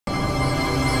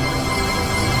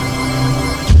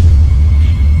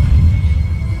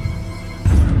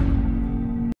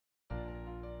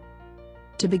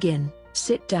To begin,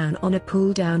 sit down on a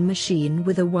pull-down machine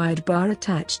with a wide bar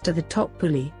attached to the top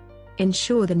pulley.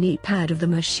 Ensure the knee pad of the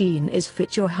machine is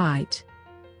fit your height.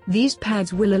 These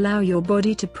pads will allow your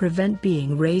body to prevent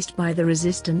being raised by the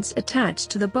resistance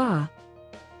attached to the bar.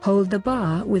 Hold the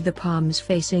bar with the palms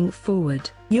facing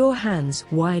forward, your hands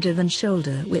wider than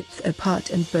shoulder width apart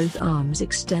and both arms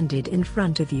extended in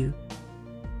front of you.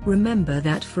 Remember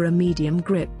that for a medium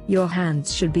grip, your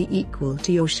hands should be equal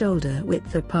to your shoulder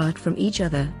width apart from each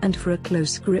other, and for a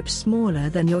close grip smaller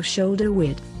than your shoulder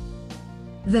width.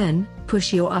 Then,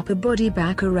 push your upper body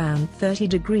back around 30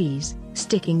 degrees,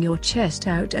 sticking your chest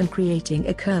out and creating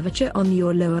a curvature on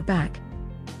your lower back.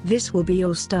 This will be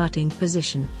your starting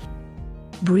position.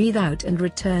 Breathe out and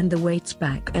return the weights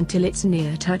back until it's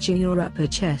near touching your upper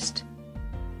chest.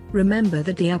 Remember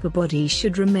that the upper body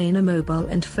should remain immobile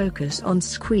and focus on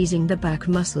squeezing the back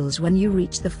muscles when you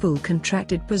reach the full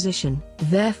contracted position,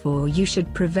 therefore you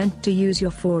should prevent to use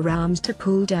your forearms to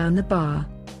pull down the bar.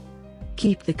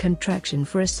 Keep the contraction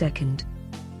for a second.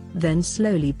 Then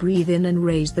slowly breathe in and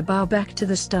raise the bar back to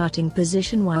the starting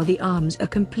position while the arms are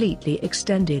completely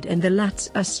extended and the lats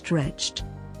are stretched.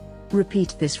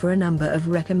 Repeat this for a number of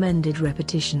recommended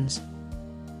repetitions.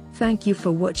 Thank you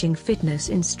for watching Fitness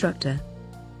Instructor.